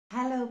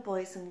Hello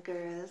boys and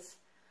girls,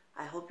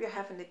 I hope you're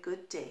having a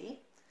good day.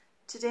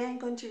 Today I'm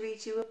going to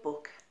read you a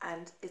book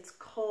and it's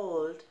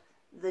called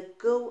The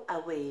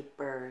Go-Away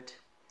Bird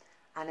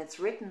and it's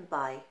written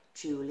by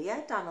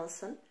Julia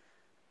Donaldson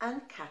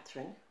and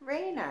Catherine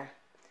Rayner.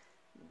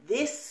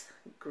 This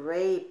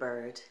grey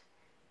bird,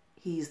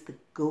 he's the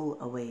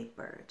go-away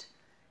bird.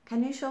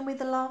 Can you show me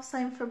the love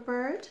sign for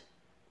bird?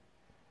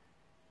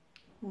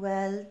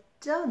 Well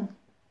done,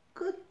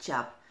 good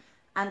job.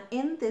 And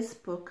in this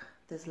book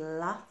there's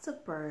lots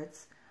of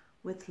birds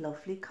with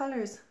lovely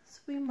colours, so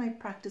we might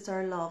practice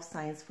our love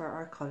signs for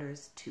our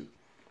colours too.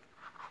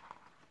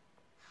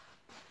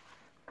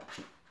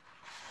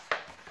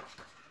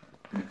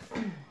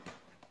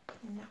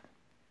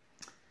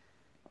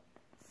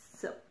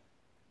 So,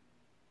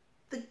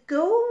 the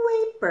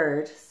go-away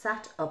bird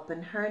sat up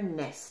in her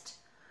nest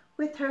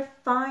with her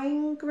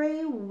fine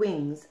grey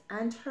wings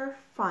and her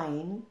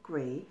fine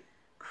grey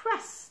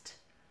crest.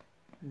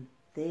 And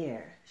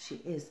there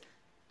she is.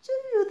 Do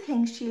you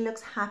think she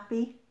looks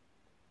happy?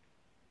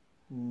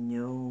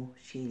 No,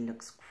 she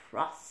looks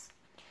cross.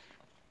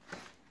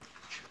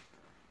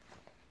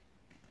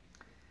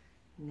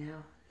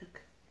 Now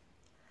look.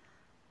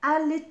 A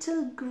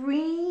little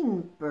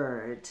green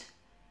bird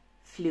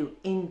flew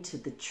into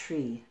the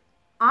tree.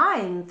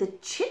 I'm the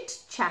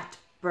chit-chat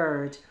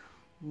bird.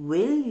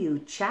 Will you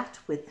chat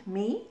with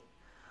me?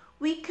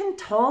 We can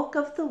talk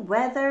of the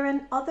weather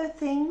and other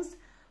things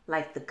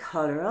like the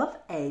colour of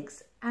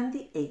eggs and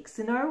the aches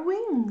in our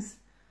wings.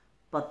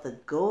 But the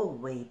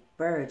go-away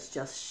bird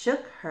just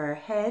shook her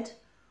head.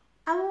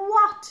 And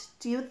what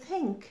do you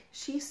think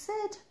she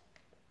said?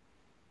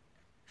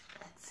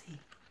 Let's see.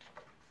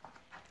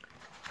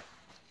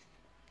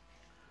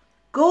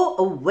 Go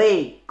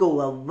away,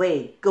 go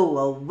away, go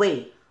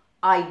away.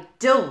 I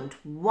don't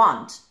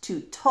want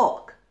to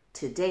talk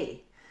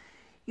today.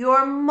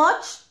 You're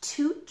much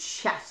too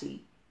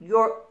chatty.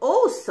 You're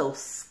oh so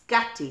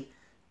scatty.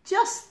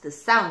 Just the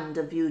sound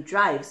of you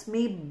drives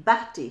me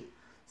batty.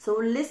 So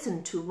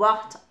listen to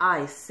what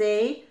I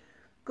say.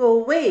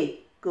 Go away,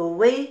 go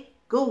away,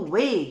 go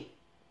away.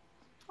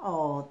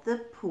 Oh, the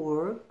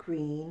poor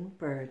green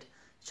bird.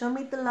 Show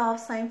me the love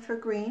sign for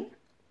green.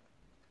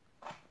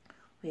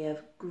 We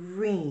have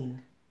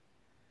green.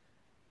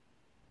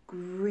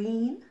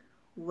 Green.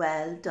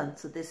 Well done.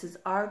 So this is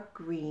our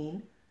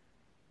green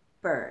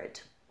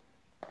bird.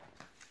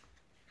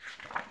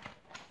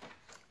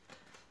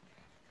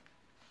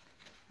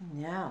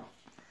 Now,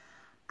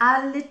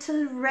 a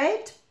little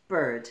red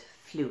bird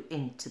flew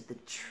into the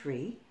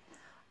tree.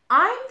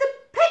 I'm the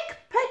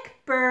peck-peck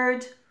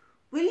bird.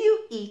 Will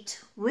you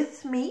eat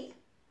with me?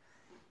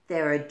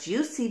 There are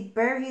juicy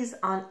berries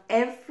on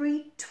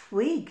every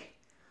twig.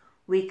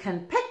 We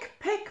can peck,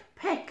 peck,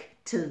 peck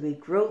till we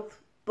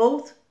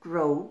both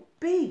grow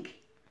big.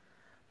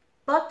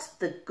 But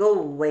the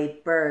go-away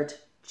bird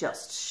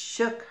just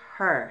shook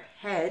her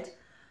head.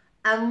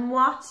 And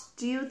what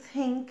do you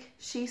think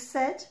she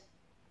said?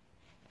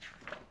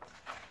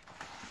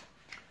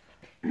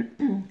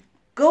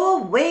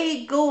 Go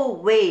away, go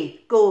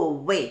away, go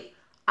away.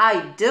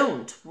 I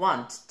don't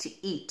want to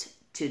eat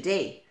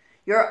today.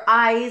 Your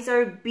eyes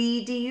are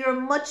beady, you're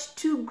much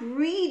too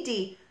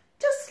greedy.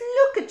 Just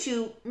look at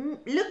you,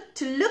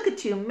 look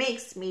at you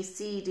makes me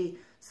seedy.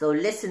 So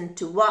listen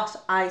to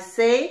what I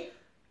say.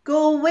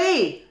 Go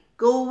away,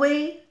 go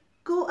away,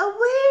 go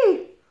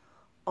away.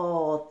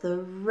 Oh, the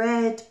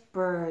red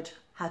bird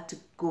had to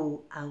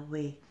go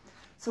away.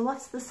 So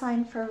what's the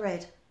sign for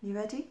red? You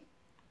ready?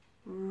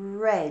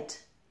 Red.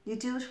 You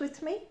do it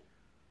with me?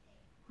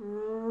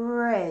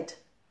 Red.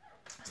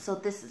 So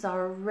this is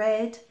our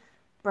red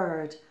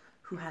bird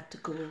who had to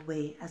go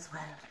away as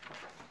well.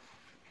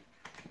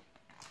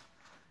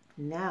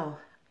 Now,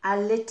 a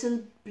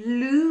little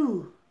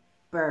blue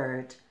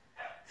bird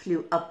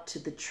flew up to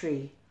the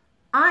tree.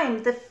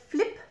 I'm the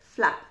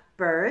flip-flap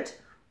bird.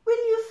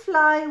 Will you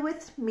fly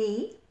with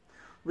me?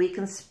 We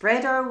can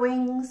spread our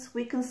wings,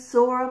 we can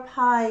soar up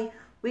high,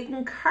 we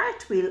can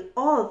cartwheel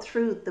all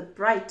through the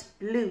bright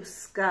blue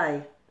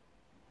sky.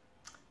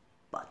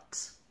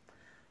 But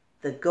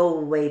the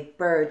go-away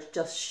bird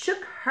just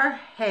shook her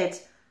head.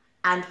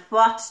 And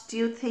what do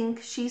you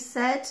think she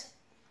said?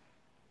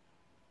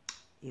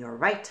 You're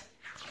right.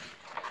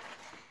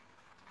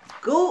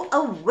 Go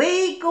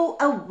away, go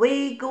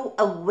away, go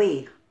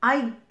away.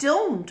 I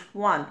don't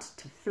want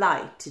to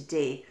fly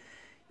today.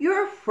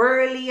 You're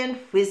whirly and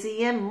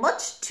whizzy and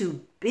much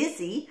too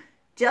busy.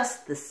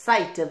 Just the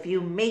sight of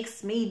you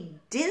makes me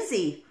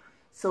dizzy.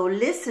 So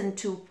listen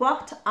to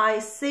what I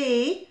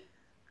say.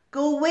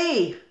 Go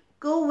away,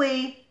 go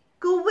away,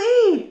 go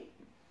away.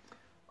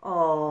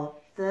 Oh,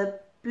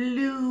 the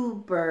blue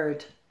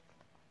bird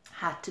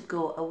had to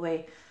go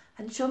away.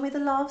 And show me the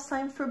love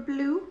sign for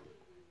blue.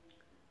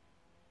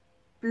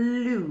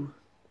 Blue.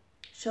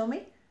 Show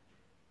me.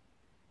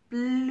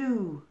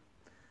 Blue.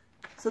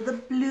 So the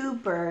blue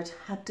bird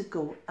had to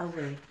go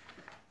away.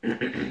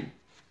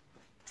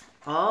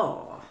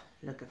 Oh,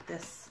 look at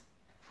this.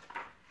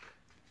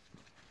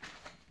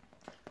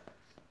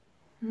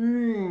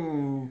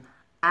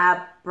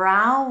 A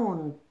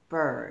brown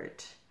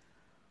bird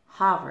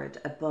hovered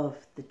above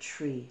the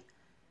tree.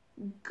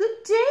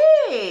 "Good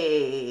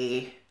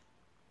day.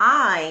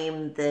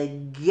 I'm the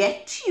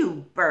Get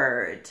You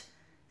bird,"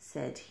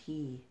 said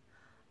he.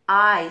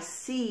 "I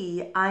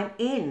see I'm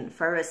in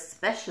for a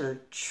special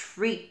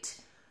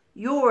treat.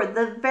 You're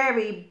the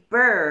very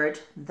bird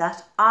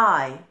that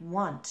I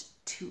want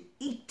to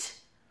eat."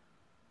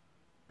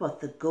 But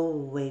the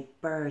go-away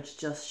bird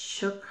just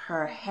shook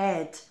her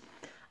head.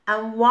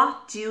 And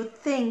what do you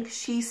think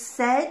she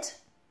said?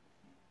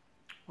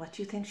 What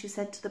do you think she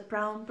said to the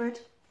brown bird?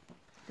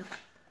 Look,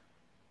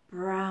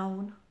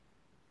 brown.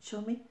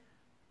 Show me.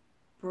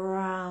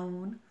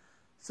 Brown.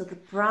 So the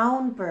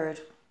brown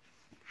bird,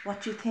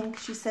 what do you think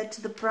she said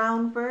to the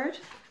brown bird?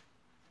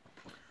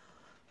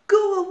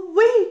 "Go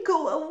away, go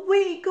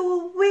away, go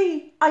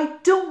away. I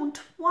don't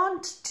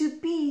want to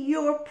be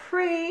your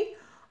prey.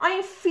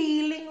 I'm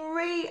feeling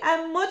weary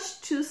and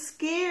much too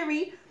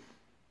scary.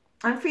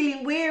 I'm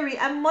feeling weary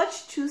and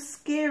much too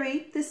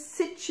scary. This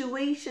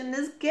situation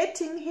is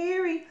getting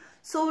hairy.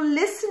 So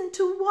listen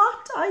to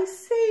what I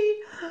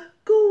say.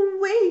 Go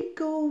away,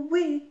 go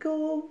away,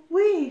 go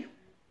away."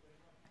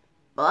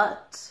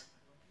 But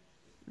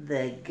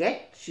the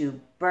Get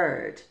You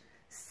bird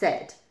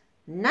said,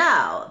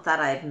 "Now that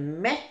I've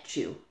met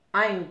you,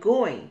 I'm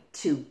going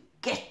to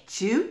get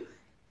you,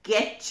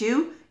 get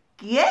you,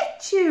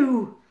 get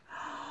you."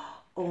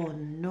 Oh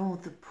no,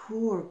 the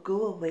poor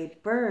go-away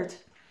bird.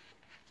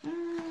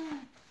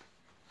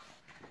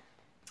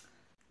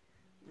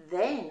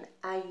 Then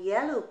a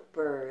yellow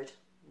bird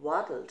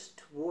waddled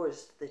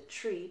towards the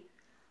tree.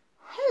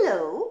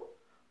 "Hello,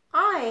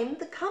 I'm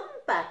the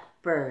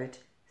comeback bird,"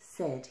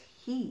 said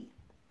he.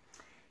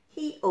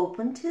 He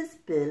opened his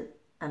bill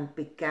and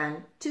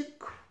began to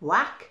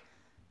quack.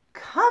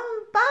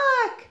 "Come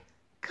back,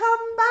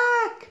 come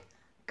back,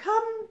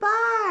 come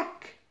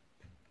back."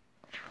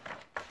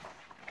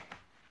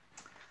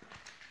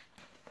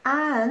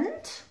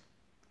 And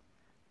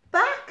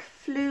back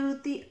flew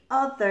the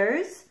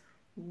others,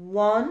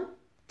 1,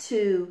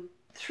 2,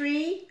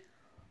 3,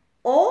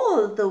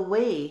 all the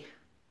way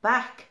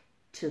back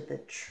to the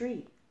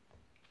tree.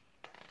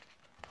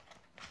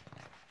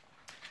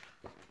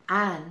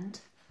 And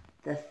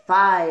the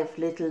 5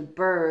 little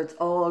birds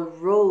all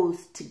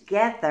rose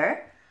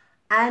together,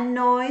 a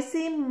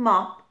noisy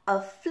mop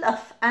of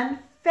fluff and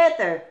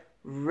feather,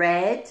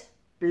 red,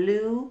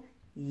 blue,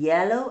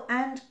 yellow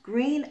and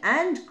green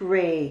and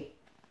grey.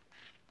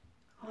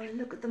 Oh,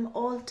 look at them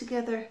all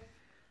together.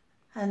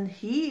 And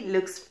he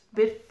looks a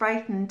bit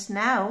frightened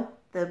now,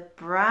 the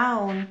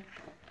brown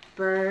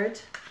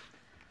bird.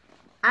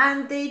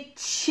 And they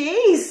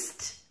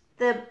chased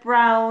the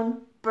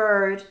brown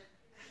bird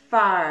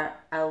far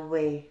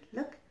away.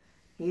 Look,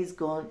 he's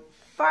going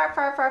far,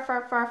 far, far,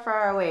 far, far,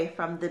 far away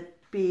from the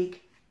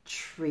big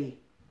tree.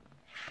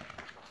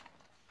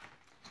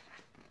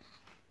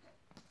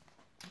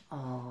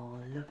 Oh,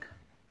 look.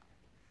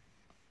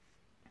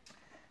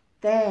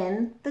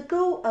 Then the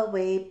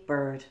go-away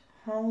bird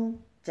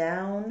hung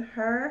down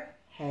her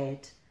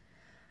head.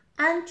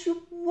 And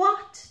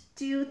what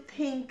do you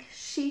think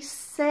she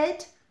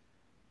said?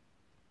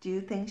 Do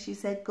you think she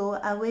said go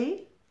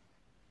away?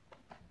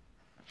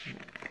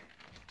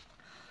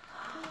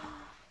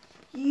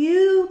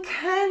 "You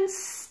can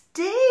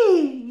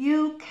stay,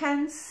 you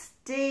can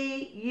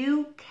stay,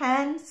 you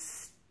can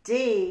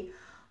stay.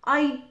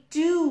 I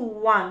do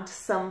want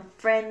some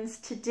friends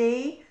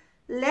today.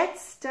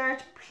 Let's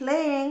start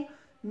playing,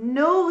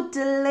 no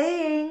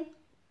delaying.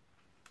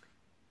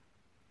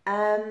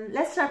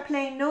 Let's start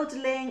playing, no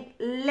delaying.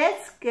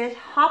 Let's get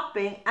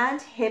hopping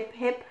and hip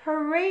hip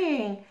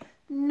hooraying.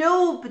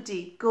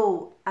 Nobody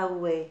go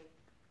away.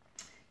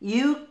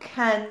 You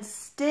can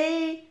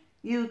stay,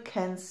 you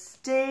can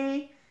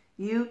stay,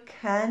 you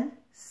can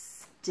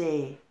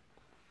stay."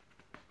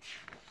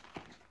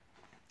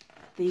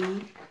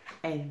 The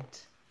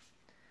end.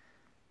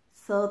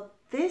 So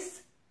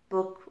this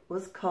book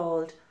was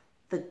called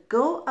The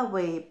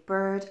Go-Away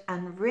Bird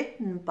and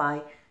written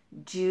by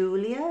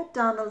Julia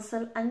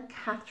Donaldson and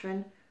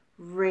Catherine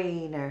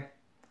Rayner.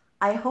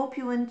 I hope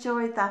you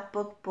enjoyed that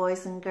book,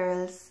 boys and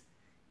girls.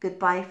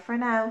 Goodbye for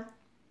now.